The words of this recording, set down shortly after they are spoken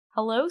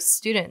Hello,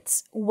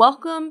 students.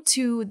 Welcome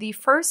to the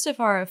first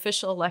of our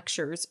official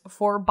lectures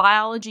for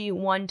Biology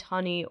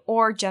 120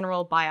 or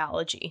General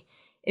Biology.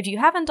 If you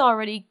haven't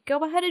already,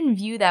 go ahead and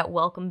view that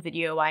welcome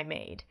video I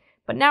made.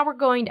 But now we're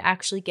going to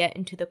actually get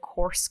into the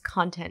course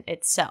content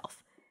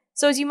itself.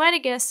 So as you might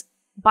have guessed,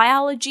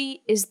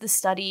 biology is the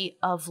study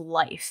of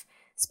life.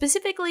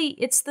 Specifically,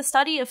 it's the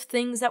study of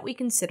things that we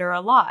consider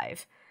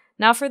alive.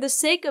 Now, for the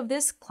sake of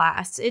this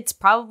class, it's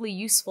probably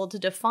useful to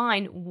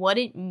define what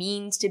it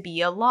means to be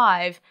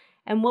alive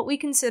and what we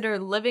consider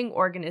living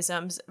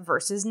organisms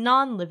versus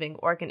non-living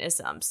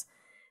organisms.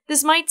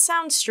 This might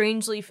sound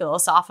strangely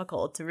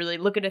philosophical to really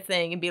look at a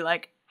thing and be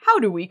like, how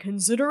do we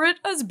consider it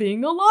as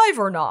being alive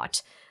or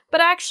not?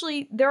 But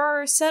actually, there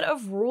are a set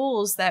of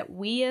rules that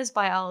we as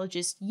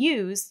biologists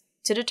use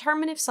to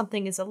determine if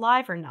something is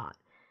alive or not.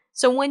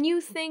 So when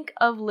you think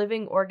of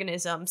living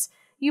organisms,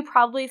 you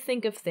probably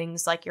think of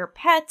things like your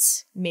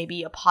pets,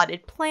 maybe a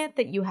potted plant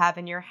that you have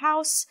in your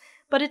house,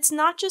 but it's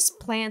not just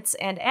plants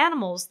and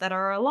animals that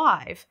are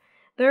alive.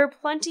 There are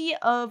plenty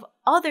of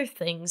other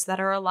things that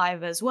are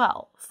alive as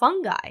well.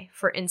 Fungi,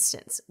 for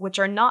instance, which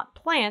are not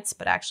plants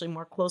but actually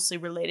more closely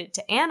related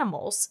to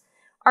animals,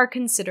 are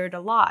considered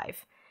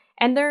alive.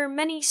 And there are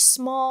many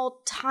small,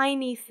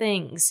 tiny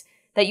things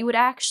that you would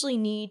actually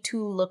need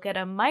to look at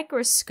a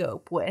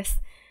microscope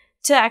with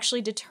to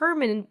actually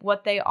determine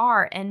what they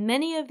are, and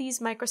many of these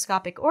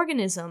microscopic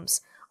organisms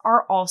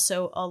are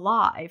also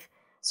alive.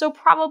 So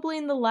probably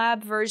in the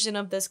lab version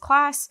of this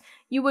class,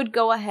 you would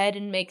go ahead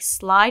and make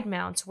slide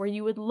mounts where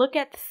you would look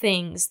at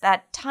things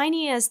that,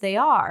 tiny as they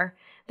are,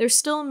 they're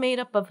still made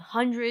up of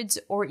hundreds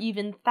or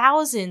even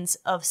thousands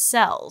of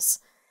cells.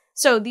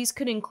 So these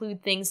could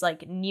include things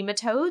like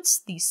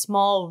nematodes, these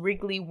small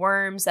wriggly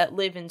worms that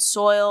live in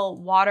soil,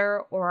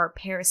 water, or are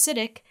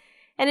parasitic.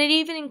 And it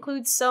even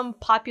includes some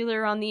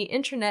popular on the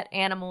internet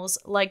animals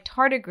like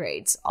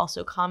tardigrades,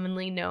 also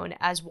commonly known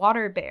as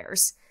water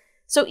bears.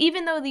 So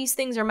even though these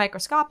things are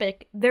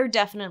microscopic, they're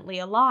definitely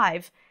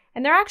alive,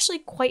 and they're actually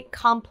quite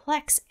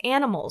complex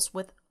animals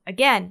with,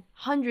 again,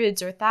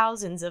 hundreds or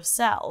thousands of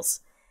cells.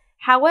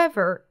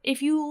 However,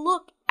 if you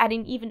look at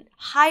an even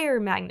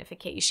higher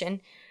magnification,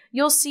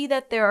 you'll see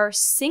that there are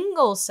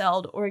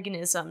single-celled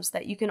organisms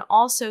that you can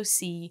also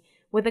see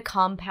with a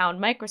compound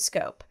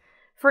microscope.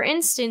 For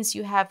instance,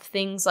 you have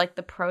things like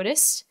the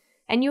protist,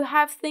 and you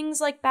have things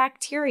like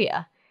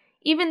bacteria.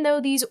 Even though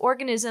these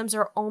organisms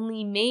are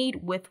only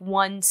made with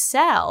one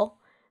cell,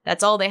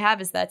 that's all they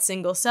have is that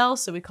single cell,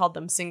 so we call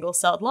them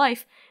single-celled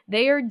life,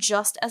 they are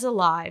just as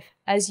alive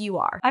as you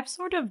are. I've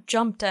sort of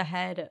jumped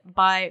ahead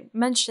by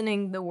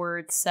mentioning the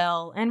word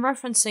cell and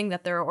referencing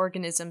that there are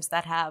organisms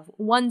that have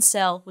one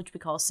cell, which we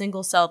call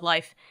single-celled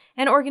life,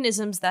 and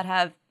organisms that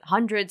have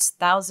hundreds,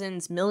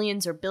 thousands,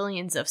 millions, or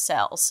billions of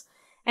cells.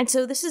 And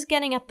so this is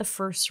getting at the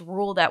first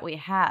rule that we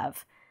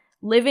have.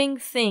 Living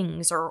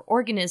things or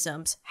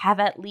organisms have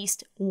at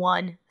least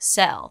one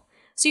cell.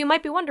 So you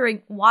might be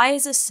wondering, why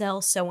is a cell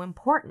so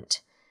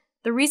important?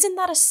 The reason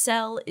that a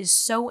cell is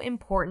so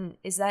important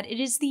is that it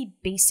is the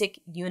basic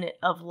unit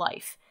of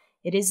life.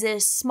 It is the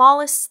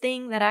smallest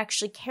thing that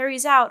actually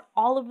carries out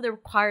all of the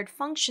required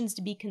functions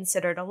to be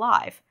considered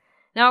alive.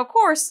 Now, of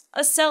course,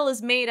 a cell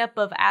is made up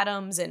of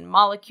atoms and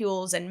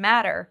molecules and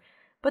matter,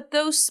 but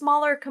those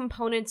smaller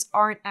components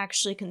aren't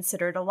actually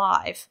considered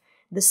alive.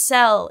 The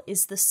cell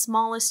is the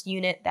smallest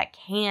unit that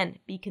can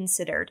be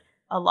considered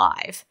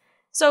alive.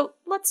 So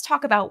let's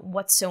talk about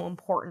what's so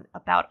important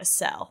about a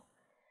cell.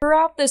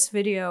 Throughout this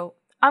video,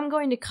 I'm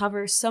going to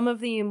cover some of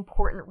the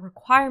important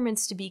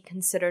requirements to be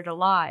considered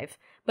alive,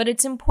 but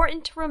it's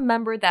important to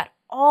remember that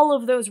all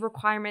of those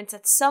requirements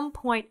at some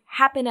point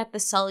happen at the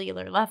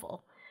cellular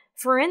level.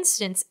 For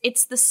instance,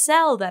 it's the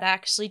cell that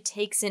actually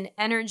takes in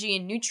energy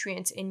and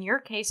nutrients, in your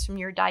case from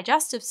your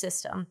digestive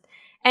system,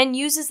 and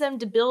uses them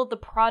to build the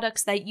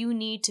products that you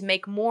need to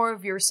make more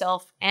of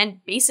yourself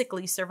and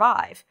basically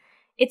survive.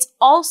 It's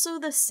also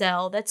the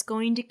cell that's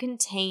going to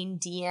contain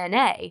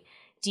DNA.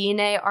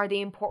 DNA are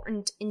the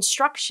important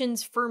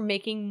instructions for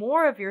making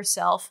more of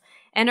yourself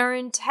and are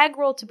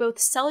integral to both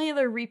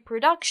cellular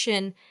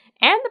reproduction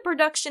and the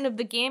production of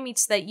the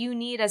gametes that you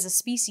need as a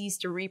species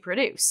to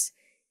reproduce.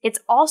 It's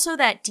also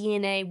that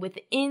DNA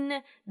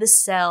within the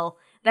cell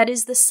that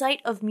is the site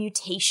of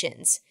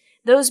mutations.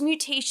 Those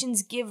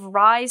mutations give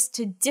rise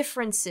to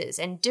differences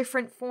and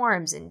different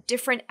forms and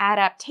different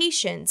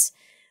adaptations,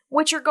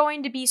 which are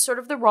going to be sort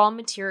of the raw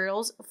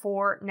materials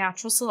for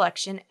natural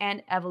selection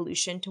and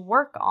evolution to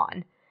work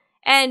on.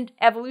 And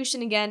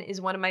evolution, again, is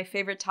one of my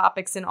favorite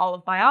topics in all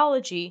of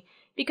biology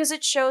because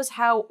it shows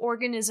how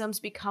organisms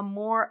become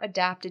more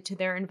adapted to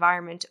their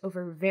environment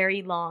over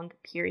very long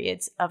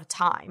periods of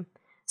time.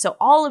 So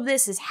all of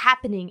this is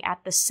happening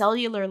at the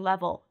cellular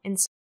level.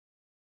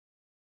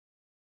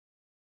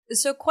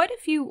 So quite a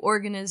few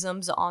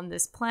organisms on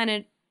this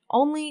planet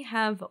only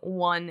have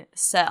one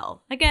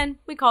cell. Again,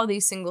 we call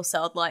these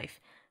single-celled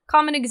life.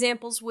 Common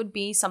examples would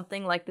be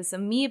something like this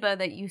amoeba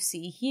that you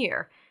see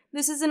here.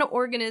 This is an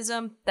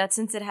organism that,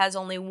 since it has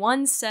only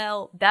one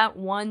cell, that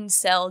one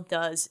cell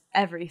does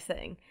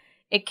everything.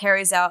 It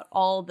carries out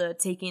all the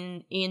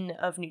taking in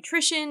of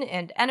nutrition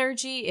and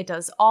energy. It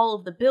does all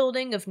of the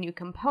building of new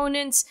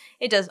components.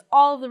 It does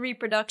all of the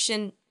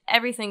reproduction.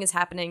 Everything is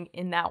happening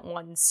in that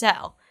one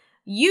cell.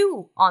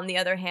 You, on the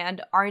other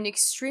hand, are an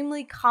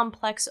extremely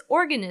complex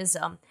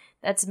organism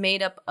that's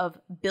made up of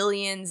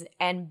billions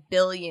and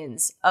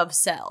billions of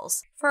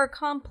cells. For a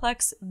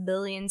complex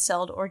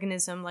billion-celled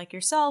organism like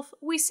yourself,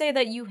 we say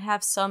that you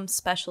have some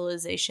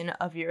specialization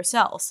of your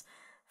cells.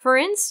 For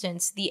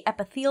instance, the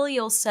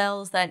epithelial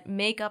cells that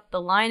make up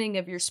the lining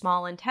of your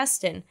small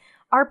intestine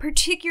are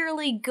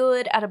particularly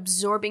good at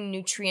absorbing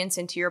nutrients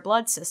into your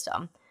blood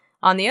system.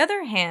 On the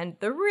other hand,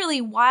 the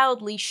really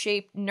wildly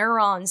shaped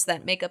neurons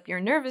that make up your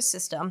nervous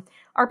system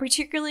are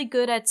particularly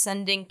good at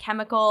sending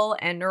chemical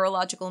and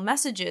neurological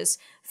messages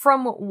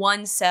from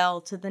one cell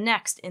to the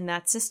next in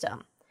that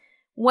system.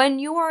 When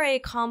you are a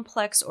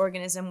complex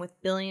organism with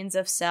billions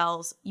of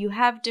cells, you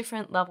have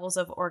different levels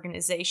of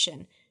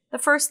organization. The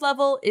first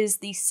level is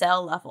the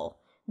cell level.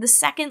 The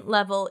second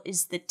level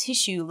is the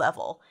tissue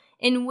level,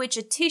 in which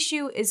a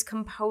tissue is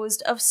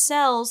composed of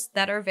cells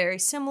that are very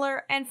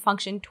similar and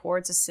function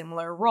towards a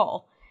similar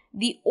role.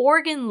 The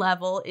organ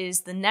level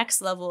is the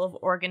next level of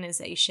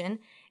organization,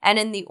 and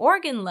in the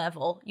organ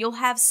level, you'll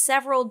have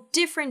several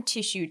different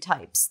tissue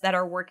types that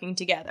are working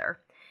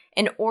together.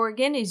 An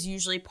organ is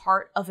usually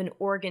part of an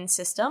organ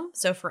system.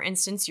 So for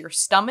instance, your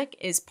stomach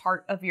is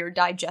part of your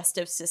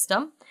digestive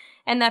system,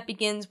 and that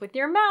begins with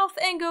your mouth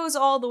and goes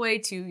all the way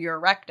to your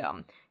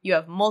rectum. You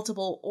have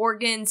multiple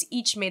organs,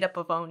 each made up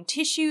of own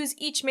tissues,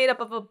 each made up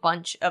of a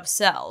bunch of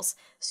cells.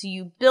 So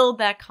you build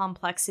that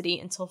complexity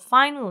until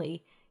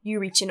finally you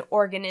reach an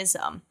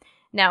organism.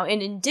 Now,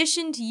 in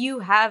addition to you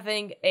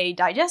having a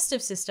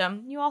digestive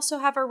system, you also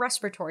have a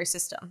respiratory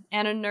system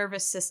and a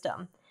nervous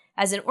system.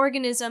 As an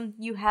organism,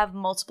 you have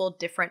multiple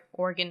different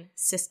organ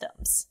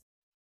systems.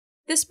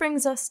 This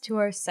brings us to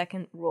our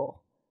second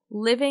rule.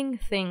 Living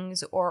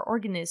things or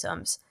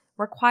organisms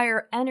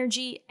require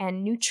energy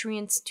and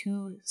nutrients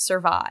to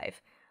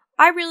survive.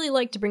 I really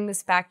like to bring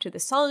this back to the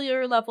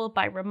cellular level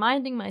by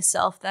reminding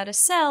myself that a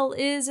cell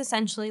is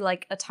essentially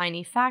like a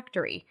tiny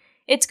factory.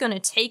 It's going to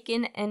take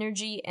in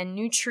energy and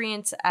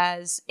nutrients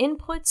as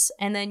inputs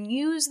and then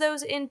use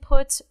those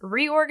inputs,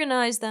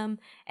 reorganize them,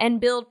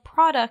 and build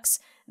products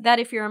that,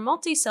 if you're a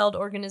multi-celled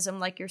organism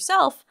like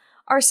yourself,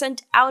 are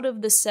sent out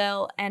of the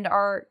cell and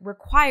are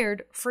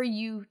required for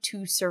you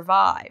to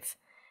survive.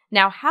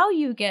 Now, how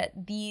you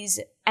get these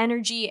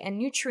energy and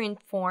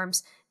nutrient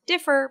forms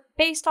differ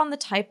based on the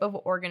type of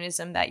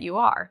organism that you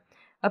are.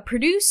 A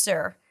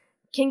producer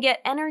can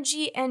get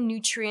energy and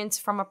nutrients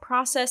from a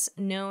process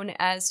known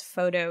as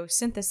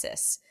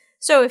photosynthesis.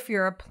 So if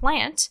you're a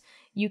plant,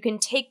 you can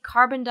take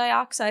carbon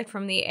dioxide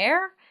from the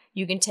air,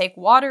 you can take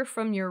water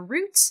from your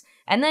roots,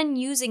 and then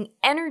using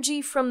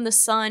energy from the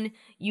sun,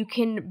 you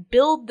can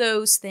build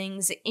those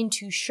things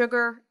into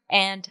sugar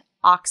and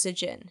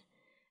oxygen.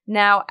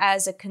 Now,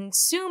 as a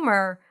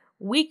consumer,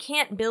 we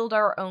can't build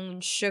our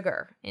own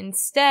sugar.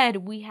 Instead,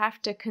 we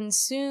have to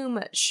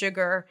consume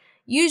sugar,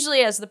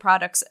 usually as the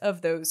products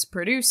of those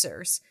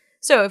producers.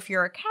 So if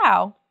you're a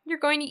cow, you're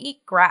going to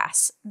eat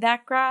grass.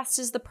 That grass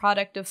is the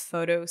product of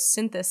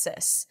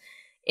photosynthesis.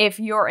 If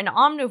you're an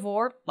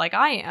omnivore, like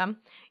I am,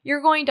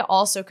 you're going to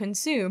also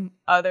consume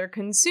other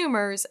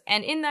consumers,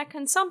 and in that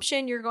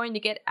consumption, you're going to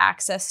get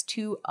access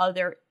to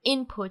other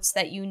inputs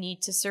that you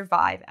need to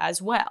survive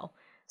as well.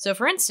 So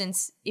for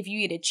instance, if you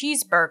eat a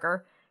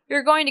cheeseburger,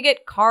 you're going to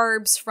get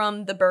carbs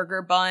from the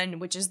burger bun,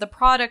 which is the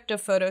product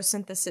of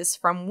photosynthesis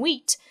from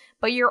wheat,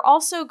 but you're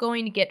also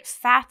going to get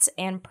fats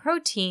and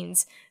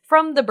proteins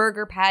from the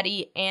burger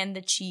patty and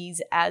the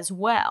cheese as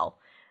well.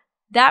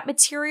 That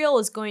material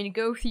is going to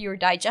go through your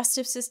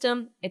digestive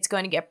system, it's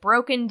going to get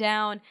broken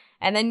down,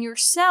 and then your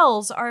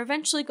cells are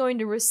eventually going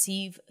to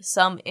receive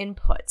some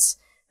inputs.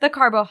 The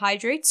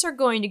carbohydrates are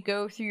going to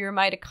go through your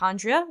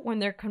mitochondria when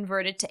they're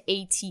converted to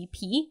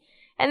ATP,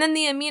 and then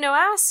the amino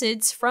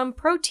acids from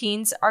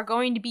proteins are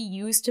going to be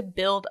used to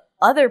build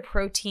other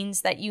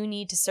proteins that you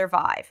need to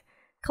survive.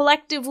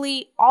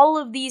 Collectively, all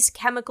of these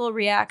chemical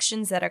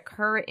reactions that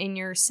occur in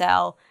your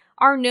cell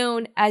are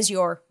known as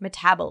your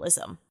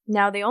metabolism.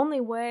 Now, the only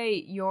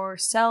way your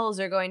cells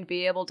are going to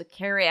be able to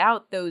carry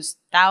out those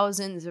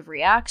thousands of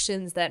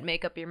reactions that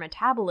make up your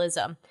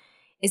metabolism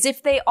is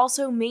if they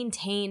also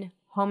maintain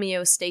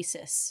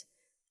homeostasis.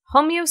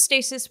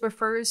 Homeostasis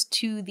refers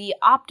to the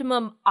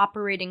optimum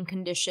operating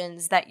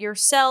conditions that your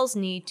cells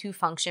need to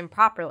function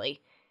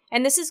properly,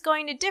 and this is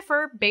going to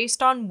differ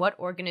based on what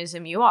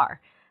organism you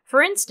are.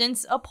 For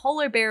instance, a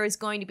polar bear is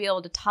going to be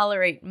able to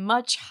tolerate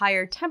much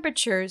higher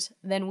temperatures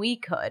than we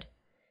could.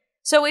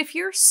 So if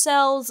your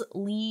cells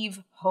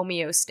leave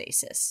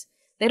homeostasis,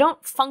 they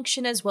don't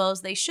function as well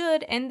as they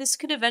should, and this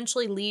could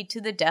eventually lead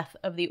to the death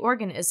of the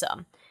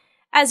organism.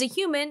 As a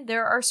human,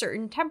 there are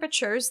certain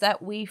temperatures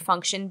that we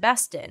function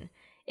best in.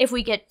 If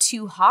we get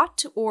too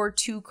hot or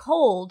too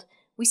cold,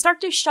 we start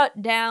to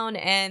shut down,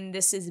 and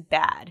this is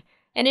bad.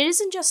 And it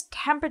isn't just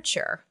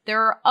temperature.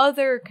 There are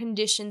other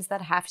conditions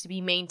that have to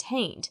be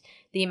maintained.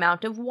 The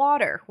amount of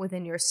water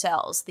within your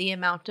cells, the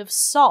amount of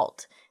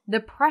salt, the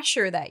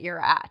pressure that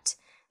you're at.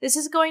 This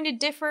is going to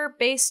differ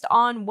based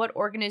on what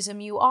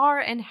organism you are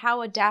and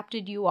how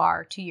adapted you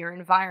are to your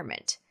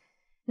environment.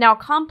 Now,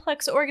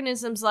 complex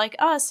organisms like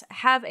us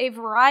have a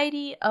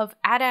variety of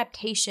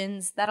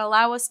adaptations that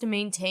allow us to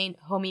maintain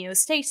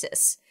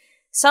homeostasis.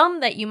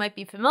 Some that you might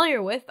be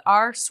familiar with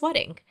are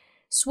sweating.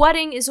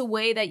 Sweating is a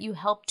way that you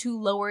help to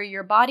lower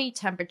your body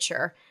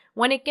temperature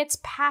when it gets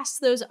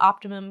past those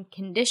optimum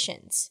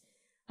conditions.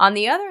 On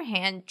the other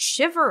hand,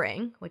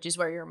 shivering, which is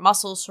where your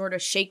muscles sort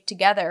of shake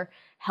together,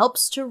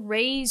 helps to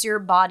raise your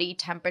body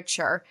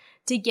temperature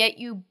to get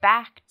you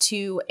back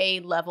to a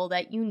level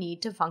that you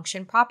need to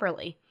function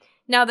properly.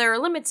 Now, there are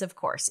limits, of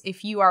course.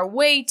 If you are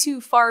way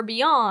too far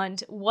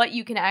beyond what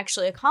you can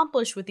actually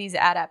accomplish with these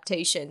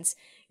adaptations,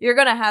 you're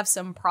going to have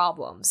some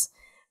problems.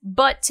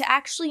 But to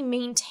actually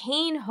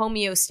maintain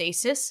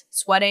homeostasis,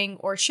 sweating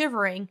or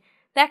shivering,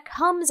 that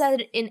comes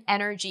at an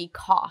energy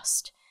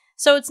cost.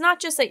 So it's not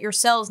just that your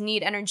cells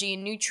need energy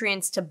and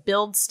nutrients to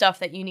build stuff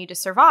that you need to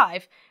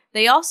survive.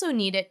 They also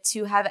need it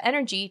to have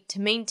energy to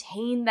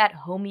maintain that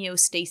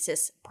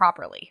homeostasis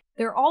properly.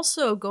 They're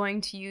also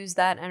going to use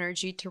that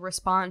energy to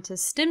respond to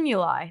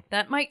stimuli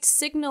that might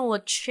signal a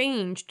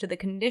change to the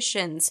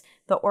conditions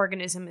the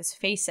organism is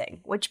facing,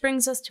 which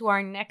brings us to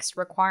our next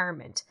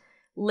requirement.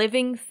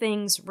 Living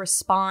things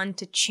respond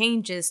to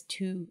changes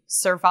to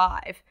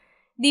survive.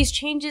 These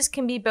changes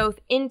can be both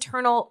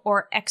internal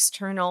or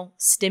external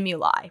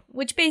stimuli,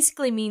 which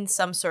basically means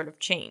some sort of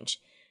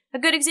change. A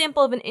good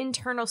example of an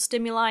internal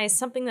stimuli is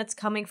something that's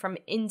coming from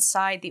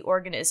inside the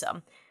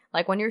organism.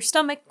 Like when your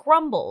stomach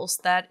grumbles,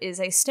 that is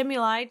a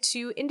stimuli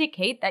to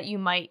indicate that you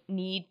might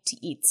need to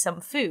eat some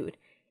food.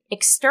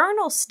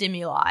 External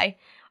stimuli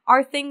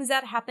are things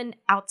that happen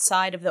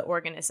outside of the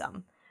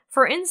organism.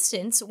 For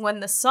instance,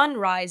 when the sun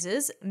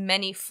rises,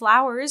 many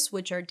flowers,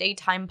 which are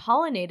daytime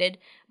pollinated,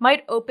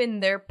 might open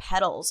their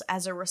petals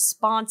as a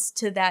response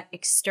to that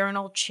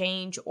external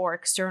change or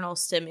external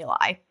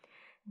stimuli.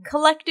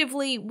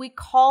 Collectively, we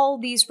call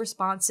these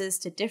responses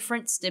to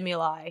different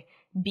stimuli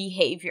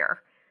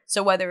behavior.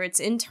 So whether it's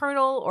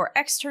internal or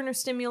external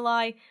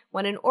stimuli,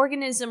 when an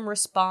organism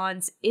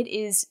responds, it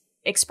is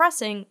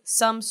expressing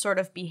some sort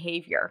of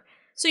behavior.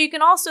 So you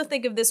can also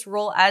think of this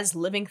role as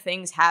living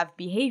things have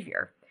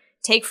behavior.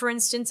 Take, for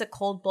instance, a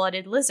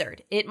cold-blooded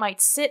lizard. It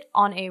might sit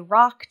on a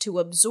rock to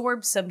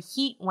absorb some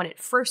heat when it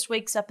first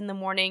wakes up in the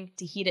morning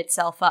to heat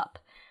itself up.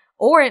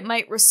 Or it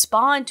might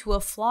respond to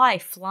a fly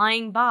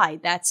flying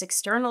by. That's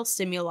external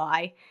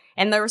stimuli.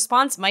 And the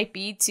response might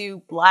be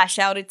to lash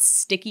out its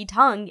sticky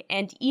tongue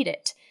and eat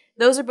it.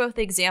 Those are both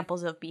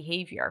examples of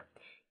behavior.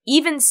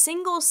 Even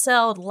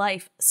single-celled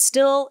life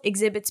still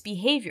exhibits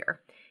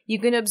behavior. You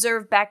can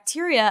observe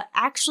bacteria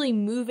actually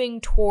moving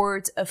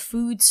towards a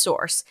food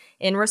source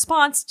in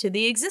response to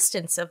the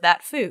existence of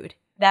that food.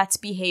 That's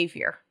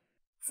behavior.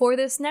 For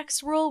this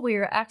next rule, we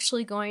are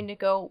actually going to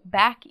go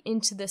back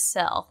into the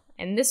cell.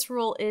 And this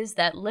rule is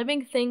that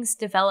living things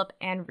develop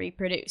and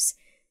reproduce.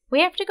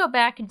 We have to go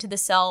back into the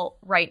cell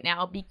right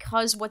now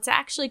because what's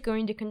actually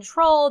going to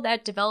control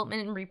that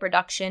development and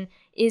reproduction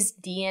is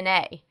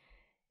DNA.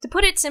 To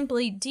put it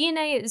simply,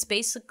 DNA is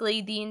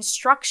basically the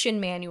instruction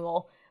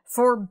manual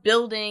for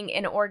building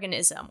an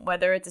organism,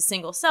 whether it's a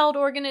single-celled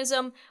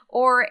organism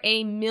or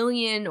a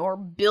million or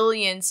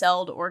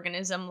billion-celled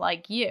organism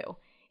like you.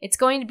 It's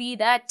going to be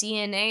that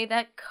DNA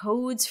that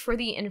codes for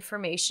the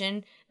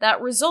information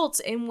that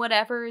results in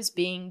whatever is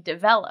being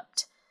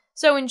developed.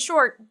 So in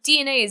short,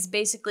 DNA is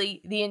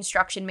basically the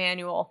instruction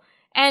manual,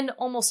 and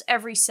almost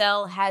every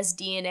cell has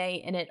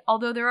DNA in it,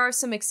 although there are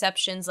some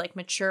exceptions like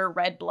mature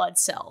red blood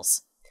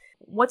cells.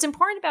 What's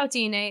important about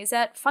DNA is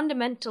that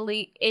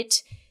fundamentally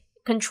it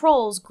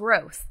controls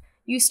growth.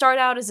 You start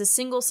out as a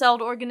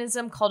single-celled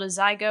organism called a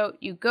zygote,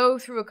 you go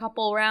through a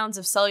couple rounds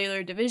of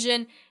cellular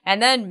division,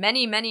 and then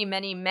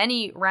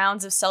many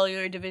rounds of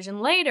cellular division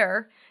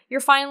later,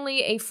 you're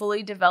finally a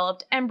fully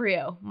developed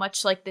embryo,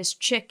 much like this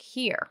chick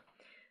here.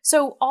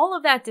 So all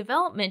of that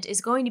development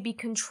is going to be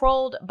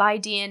controlled by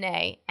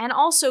DNA, and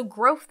also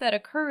growth that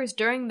occurs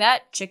during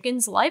that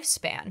chicken's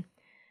lifespan.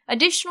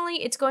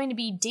 Additionally, it's going to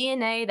be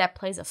DNA that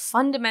plays a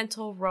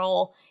fundamental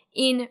role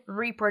in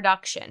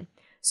reproduction.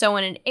 So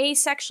in an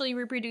asexually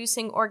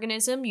reproducing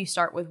organism, you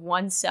start with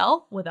one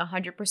cell with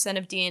 100%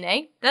 of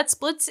DNA that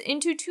splits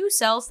into two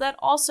cells that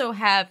also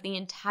have the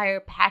entire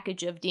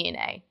package of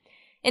DNA.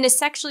 In a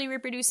sexually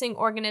reproducing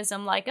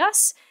organism like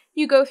us,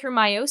 you go through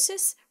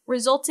meiosis,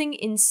 resulting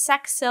in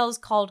sex cells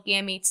called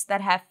gametes that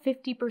have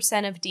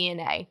 50% of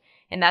DNA,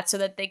 and that's so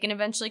that they can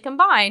eventually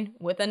combine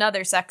with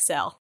another sex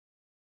cell.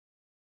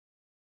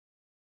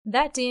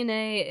 That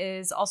DNA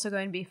is also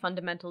going to be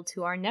fundamental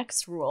to our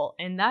next rule,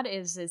 and that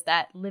is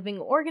that living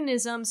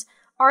organisms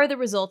are the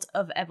result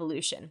of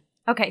evolution.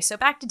 Okay, so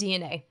back to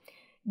DNA.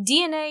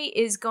 DNA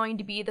is going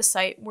to be the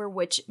site where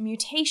which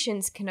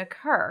mutations can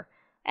occur,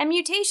 and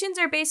mutations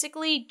are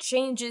basically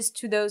changes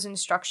to those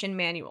instruction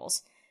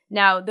manuals.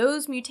 Now,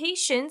 those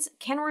mutations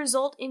can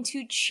result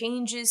into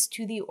changes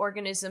to the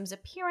organism's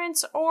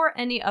appearance or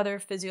any other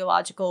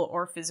physiological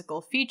or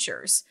physical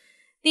features.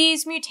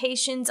 These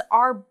mutations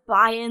are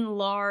by and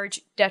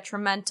large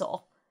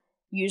detrimental.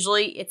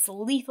 Usually it's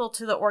lethal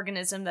to the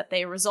organism that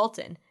they result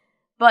in,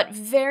 but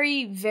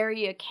very,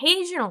 very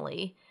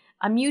occasionally,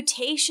 a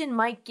mutation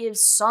might give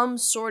some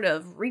sort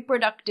of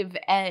reproductive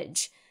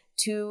edge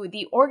to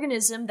the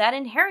organism that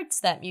inherits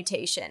that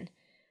mutation.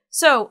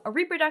 So, a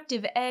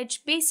reproductive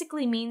edge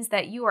basically means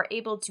that you are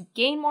able to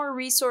gain more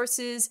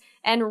resources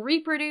and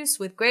reproduce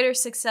with greater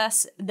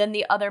success than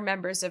the other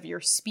members of your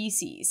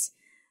species.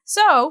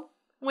 So,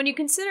 when you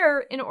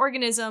consider an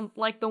organism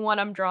like the one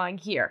I'm drawing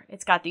here,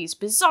 it's got these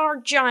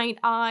bizarre giant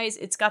eyes,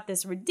 it's got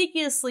this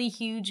ridiculously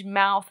huge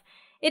mouth.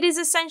 It is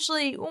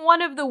essentially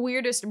one of the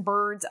weirdest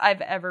birds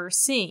I've ever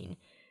seen.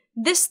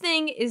 This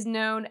thing is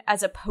known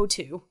as a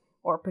potu,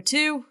 or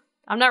patu.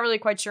 I'm not really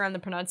quite sure on the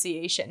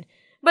pronunciation,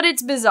 but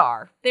it's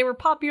bizarre. They were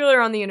popular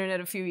on the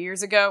internet a few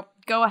years ago.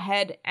 Go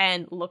ahead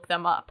and look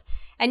them up.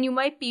 And you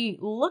might be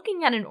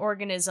looking at an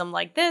organism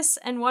like this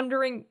and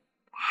wondering,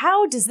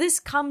 how does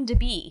this come to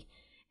be?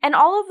 And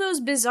all of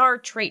those bizarre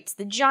traits,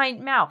 the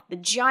giant mouth, the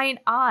giant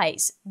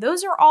eyes,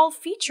 those are all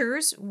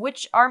features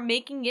which are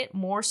making it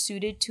more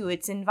suited to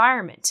its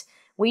environment.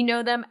 We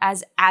know them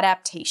as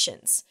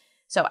adaptations.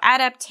 So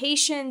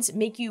adaptations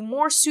make you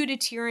more suited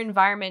to your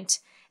environment,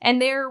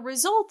 and they're a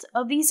result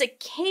of these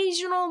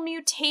occasional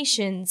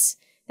mutations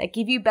that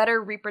give you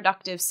better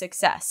reproductive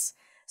success.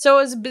 So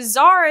as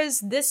bizarre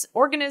as this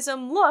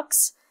organism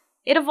looks,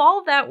 it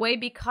evolved that way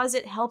because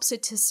it helps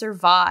it to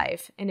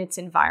survive in its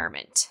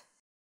environment.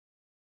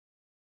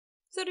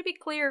 So to be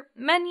clear,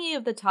 many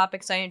of the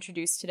topics I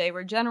introduced today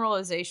were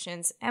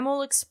generalizations, and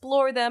we'll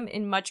explore them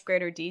in much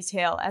greater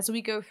detail as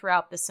we go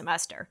throughout the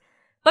semester.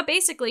 But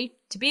basically,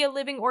 to be a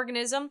living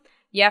organism,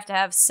 you have to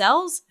have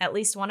cells, at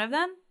least one of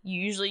them.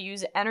 You usually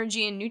use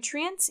energy and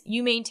nutrients.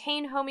 You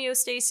maintain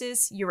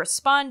homeostasis. You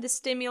respond to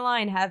stimuli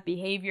and have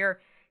behavior.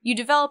 You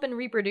develop and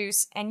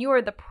reproduce, and you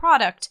are the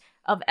product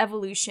of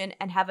evolution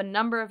and have a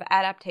number of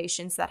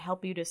adaptations that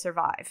help you to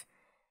survive.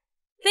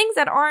 Things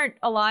that aren't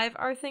alive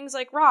are things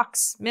like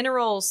rocks,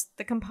 minerals,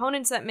 the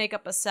components that make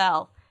up a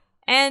cell,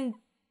 and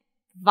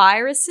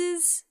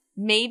viruses,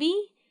 maybe?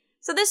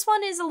 So this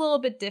one is a little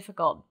bit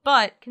difficult,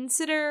 but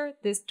consider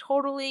this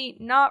totally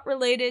not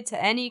related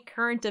to any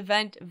current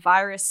event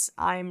virus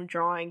I'm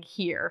drawing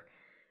here.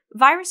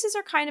 Viruses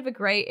are kind of a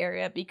gray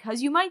area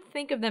because you might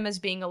think of them as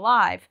being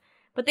alive,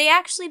 but they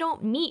actually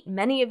don't meet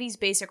many of these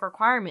basic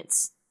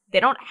requirements. They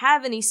don't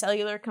have any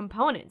cellular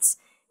components,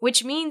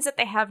 which means that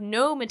they have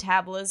no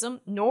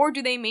metabolism, nor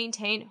do they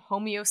maintain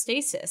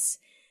homeostasis.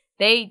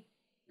 They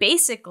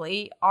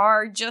basically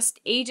are just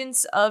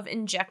agents of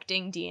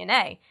injecting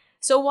DNA.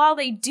 So while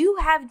they do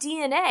have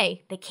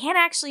DNA, they can't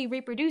actually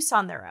reproduce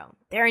on their own.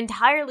 They're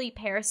entirely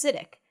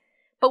parasitic.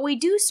 But we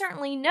do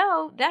certainly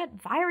know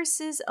that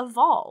viruses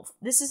evolve.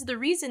 This is the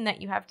reason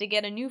that you have to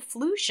get a new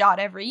flu shot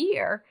every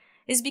year,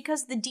 is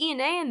because the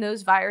DNA in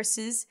those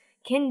viruses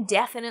can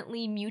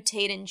definitely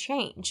mutate and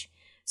change.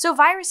 So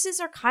viruses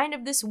are kind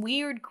of this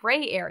weird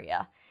gray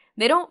area.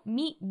 They don't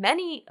meet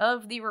many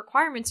of the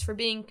requirements for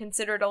being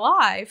considered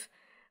alive,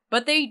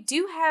 but they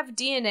do have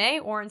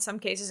DNA, or in some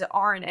cases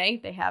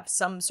RNA. They have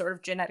some sort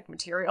of genetic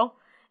material,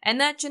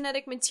 and that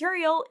genetic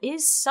material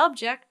is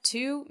subject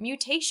to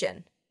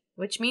mutation,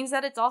 which means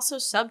that it's also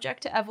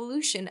subject to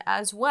evolution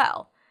as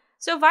well.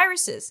 So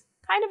viruses,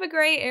 kind of a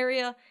gray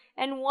area,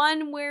 and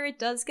one where it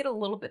does get a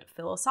little bit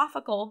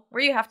philosophical,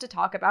 where you have to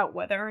talk about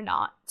whether or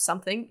not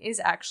something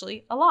is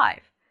actually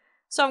alive.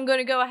 So I'm going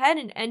to go ahead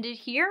and end it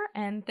here,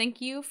 and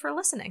thank you for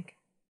listening.